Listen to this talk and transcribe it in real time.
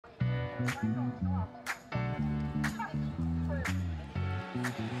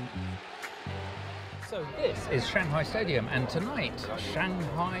So this is Shanghai Stadium, and tonight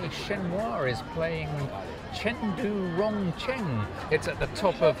Shanghai Shenhua is playing Chengdu Rongcheng. It's at the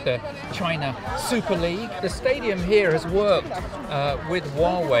top of the China Super League. The stadium here has worked with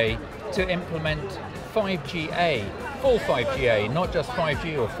Huawei to implement 5G-A, full 5G-A, not just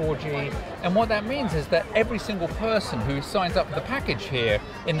 5G or 4G. And what that means is that every single person who signs up for the package here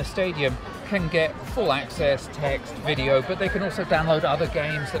in the stadium can get full access, text, video, but they can also download other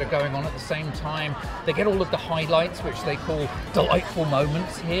games that are going on at the same time. They get all of the highlights, which they call delightful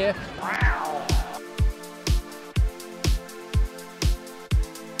moments here.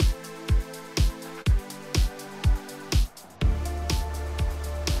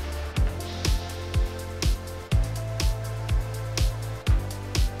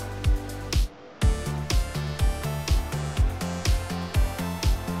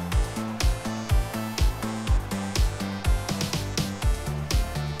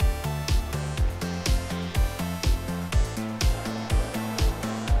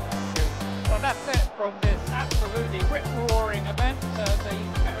 That's it from this absolutely rip-roaring event.